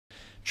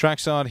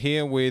Trackside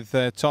here with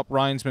top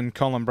reinsman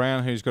Colin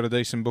Brown, who's got a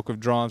decent book of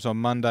drives on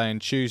Monday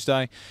and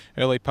Tuesday.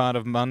 Early part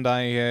of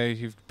Monday,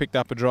 you've picked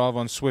up a drive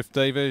on Swift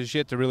Diva. Has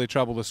yet to really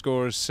trouble the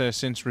scorers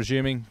since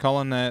resuming.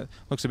 Colin,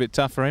 looks a bit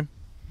tough for him.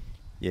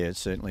 Yeah, it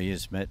certainly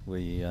is, Matt.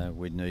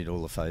 We'd need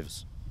all the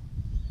favours.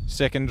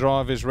 Second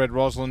drive is Red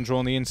Rosalind,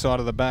 drawn the inside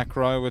of the back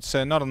row. It's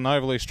not an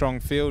overly strong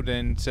field,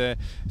 and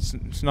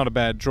it's not a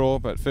bad draw,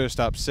 but first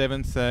up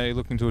seventh. You're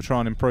looking to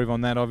try and improve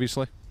on that,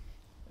 obviously.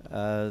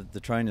 The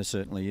trainer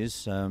certainly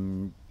is.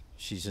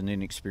 She's an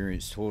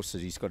inexperienced horse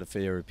that he's got a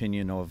fair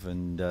opinion of,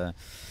 and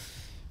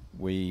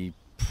we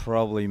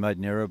probably made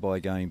an error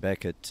by going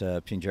back at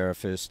Pinjarra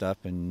first up,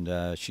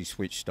 and she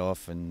switched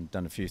off and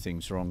done a few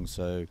things wrong.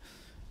 So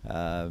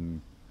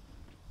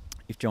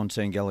if John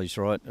Sangalli's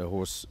right, a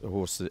horse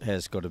that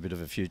has got a bit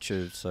of a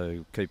future,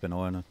 so keep an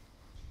eye on her.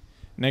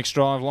 Next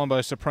drive, Lombo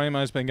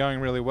Supremo's been going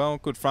really well.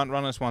 Good front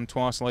runners, won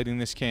twice leading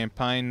this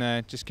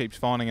campaign. Just keeps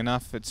finding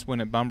enough. Its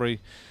win at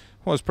Bunbury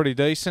was pretty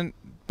decent.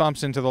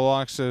 Bumps into the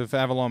likes of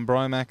Avalon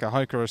Bromac,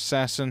 Ahoka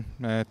Assassin,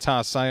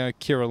 Tarseo,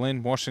 Kira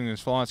Lynn, Washington's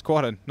Fly. It's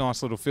quite a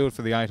nice little field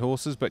for the 8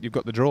 horses, but you've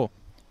got the draw.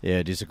 Yeah,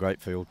 it is a great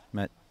field,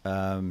 Matt.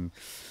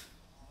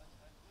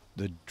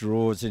 The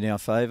draw's in our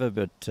favour,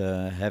 but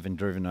having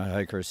driven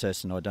Ahoka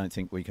Assassin, I don't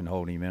think we can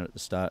hold him out at the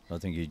start. I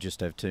think he'd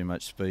just have too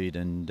much speed,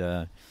 and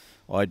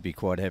I'd be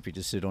quite happy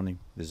to sit on him.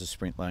 There's a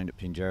sprint lane at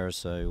Pinjarra,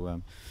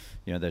 so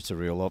you know, that's a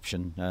real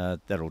option.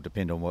 That'll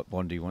depend on what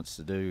Bondi wants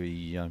to do.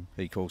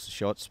 He calls the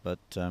shots, but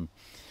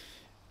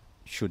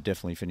should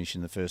definitely finish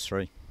in the first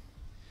 3.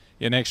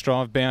 Your next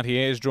drive, Bounty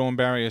Air's drawn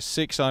barrier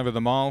 6 over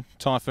the mile.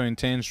 Typhoon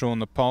 10's drawn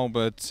the pole,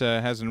 but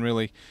hasn't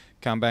really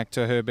come back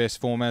to her best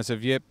form as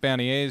of yet.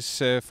 Bounty Air's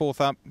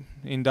 4th up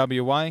in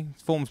WA.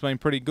 Form's been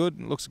pretty good.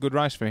 It looks a good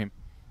race for him.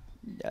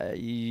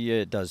 Yeah,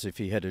 it does. If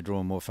he had a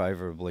drawn more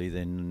favourably,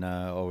 then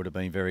I would have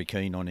been very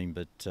keen on him.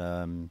 But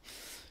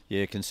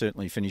yeah, can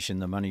certainly finish in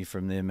the money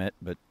from there, Matt,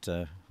 but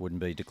wouldn't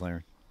be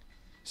declaring.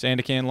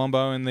 Sandakan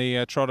Lombo in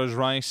the Trotters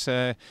race,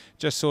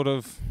 just sort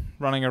of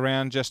running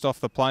around just off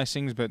the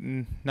placings, but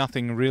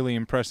nothing really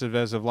impressive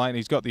as of late.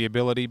 He's got the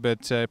ability,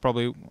 but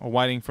probably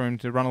waiting for him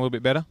to run a little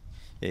bit better.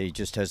 Yeah, he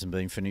just hasn't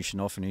been finishing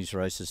off in his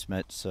races,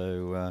 Matt.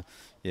 So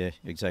yeah,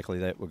 exactly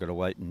that. We've got to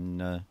wait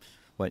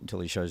until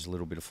he shows a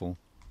little bit of form.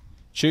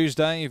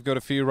 Tuesday, you've got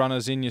a few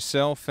runners in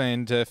yourself,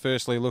 and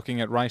firstly looking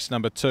at race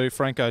number 2,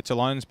 Franco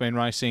Tallone's been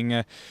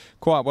racing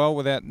quite well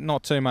without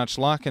not too much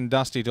luck, and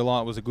Dusty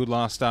Delight was a good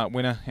last start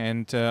winner,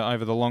 and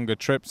over the longer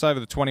trips, over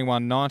the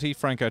 21.90,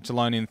 Franco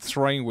Tallone in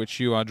 3, which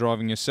you are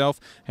driving yourself,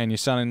 and your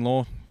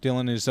son-in-law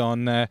Dylan is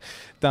on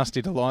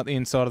Dusty Delight, the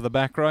inside of the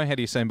back row. How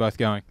do you see them both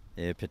going?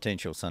 Yeah,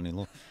 potential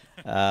son-in-law.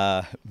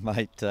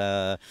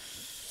 Mate,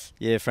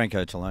 yeah,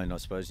 Franco Tallone, I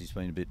suppose he's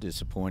been a bit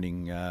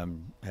disappointing.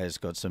 Has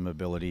got some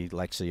ability,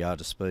 lacks a yard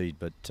of speed,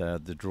 but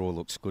the draw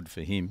looks good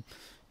for him.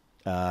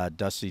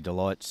 Dusty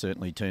Delight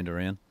certainly turned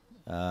around.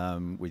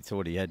 We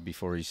thought he had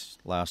before his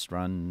last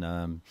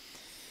run.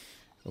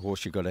 A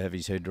horse, you've got to have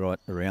his head right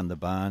around the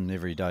barn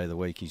every day of the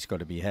week. He's got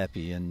to be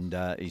happy, and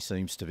he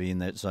seems to be in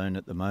that zone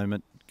at the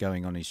moment,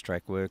 going on his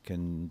track work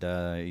and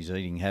his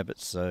eating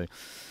habits. So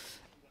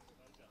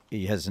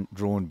he hasn't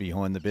drawn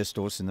behind the best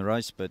horse in the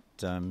race, but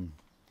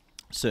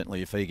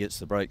certainly if he gets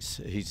the breaks,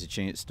 he's a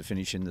chance to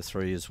finish in the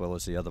 3 as well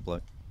as the other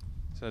bloke.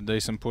 So a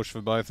decent push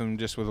for both of them,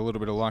 just with a little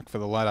bit of luck for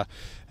the latter.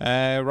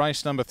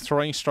 Race number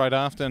 3, straight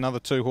after, another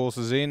 2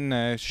 horses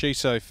in. She's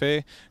So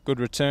Fair, good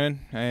return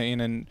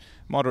in a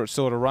moderate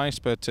sort of race,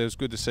 but it was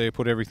good to see her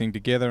put everything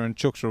together. And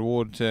Chook's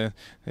Reward, the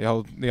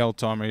old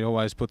timer, he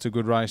always puts a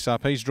good race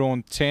up. He's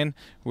drawn 10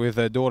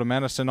 with Daughter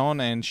Madison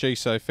on, and She's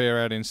So Fair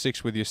out in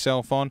 6 with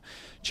yourself on.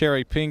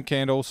 Cherry Pink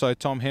and also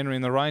Tom Henry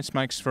in the race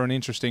makes for an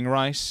interesting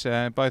race.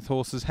 Both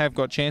horses have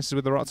got chances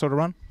with the right sort of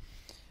run.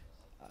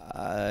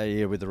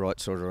 Yeah, with the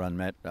right sort of run,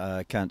 Matt.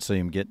 Can't see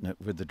him getting it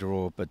with the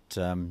draw, but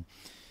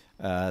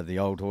the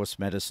old horse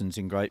Madison's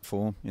in great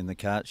form in the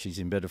cart. She's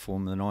in better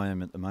form than I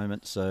am at the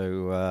moment,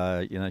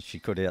 so you know, she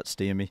could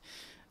outsteer me.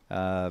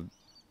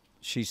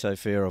 She's So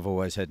Fair, I've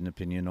always had an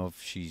opinion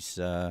of. She's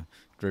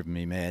driven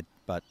me mad,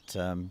 but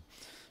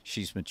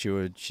she's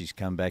matured. She's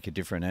come back a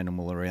different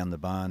animal around the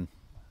barn,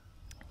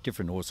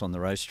 different horse on the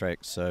racetrack,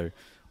 so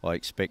I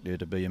expect her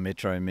to be a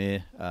metro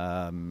mare.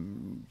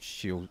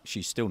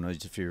 She still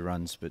needs a few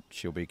runs, but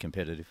she'll be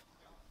competitive.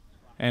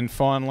 And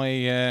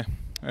finally,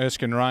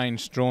 Erskine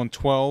Range drawn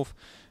 12.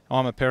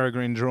 I'm a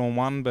Peregrine drawn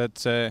 1,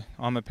 but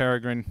I'm a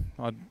Peregrine.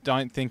 I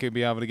don't think he'll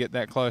be able to get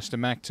that close to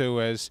Mach 2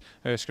 as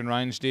Erskine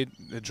Range did.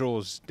 The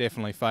draw's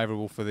definitely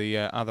favourable for the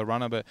other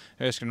runner, but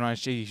Erskine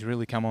Range, gee, he's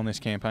really come on this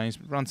campaign.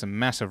 He's run some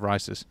massive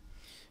races.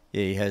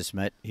 Yeah, he has,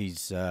 Matt.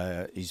 His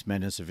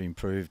manners have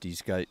improved.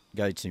 His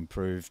gait's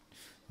improved.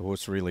 The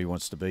horse really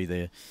wants to be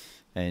there,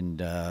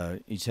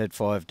 and he's had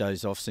 5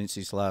 days off since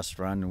his last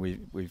run.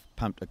 We've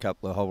pumped a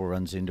couple of whole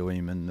runs into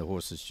him, and the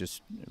horse has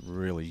just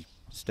really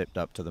stepped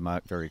up to the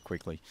mark very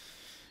quickly.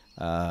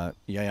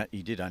 Yeah,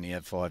 he did only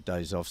have 5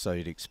 days off, so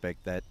you'd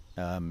expect that.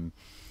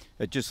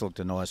 It just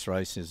looked a nice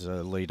race as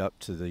a lead up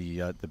to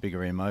the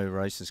bigger MO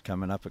races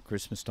coming up at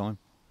Christmas time.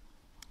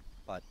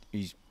 But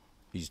he's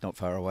he's not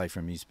far away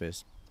from his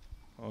best.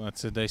 Well,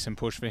 that's a decent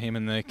push for him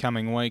in the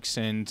coming weeks,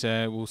 and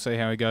we'll see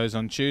how he goes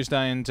on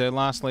Tuesday. And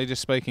lastly,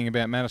 just speaking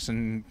about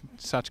Madison,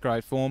 such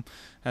great form.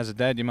 As a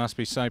dad, you must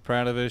be so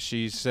proud of her.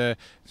 She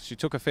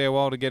took a fair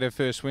while to get her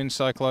first win,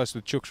 so close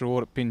with Chook's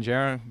Reward at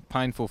Pinjarra.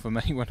 Painful for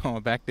me when I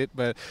backed it,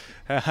 but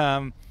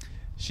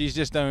she's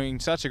just doing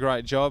such a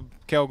great job.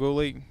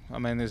 Kalgoorlie, I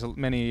mean, there's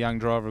many a young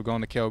driver have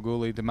gone to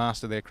Kalgoorlie to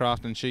master their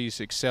craft, and she's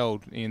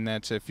excelled in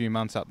that few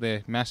months up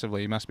there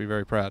massively. You must be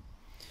very proud.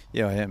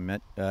 Yeah, I am,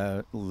 Matt.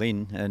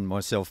 Lynn and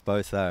myself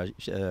both are.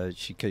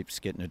 She keeps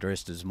getting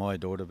addressed as my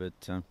daughter,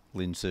 but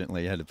Lynn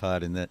certainly had a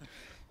part in that.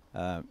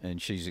 And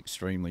she's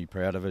extremely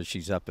proud of her.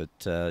 She's up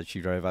at.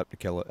 She drove up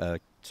to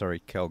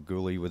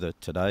Kalgoorlie with her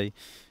today,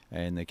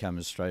 and they're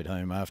coming straight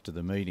home after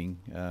the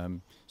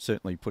meeting.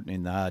 Certainly putting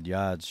in the hard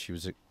yards. She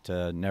was at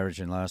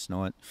Narrogin last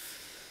night.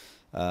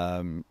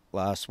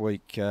 Last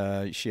week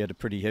she had a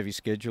pretty heavy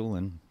schedule,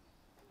 and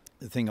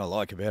the thing I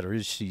like about her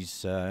is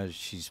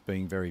she's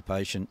being very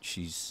patient.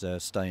 She's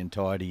staying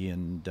tidy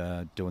and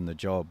doing the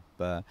job.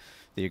 The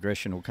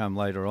aggression will come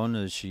later on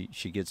as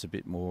she gets a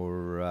bit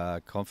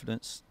more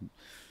confidence.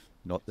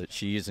 Not that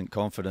she isn't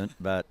confident,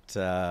 but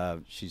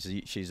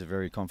she's a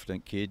very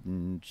confident kid,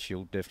 and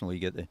she'll definitely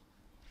get there.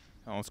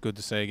 Oh, it's good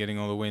to see her getting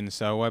all the wins.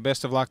 So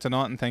best of luck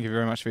tonight, and thank you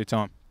very much for your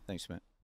time. Thanks, Matt.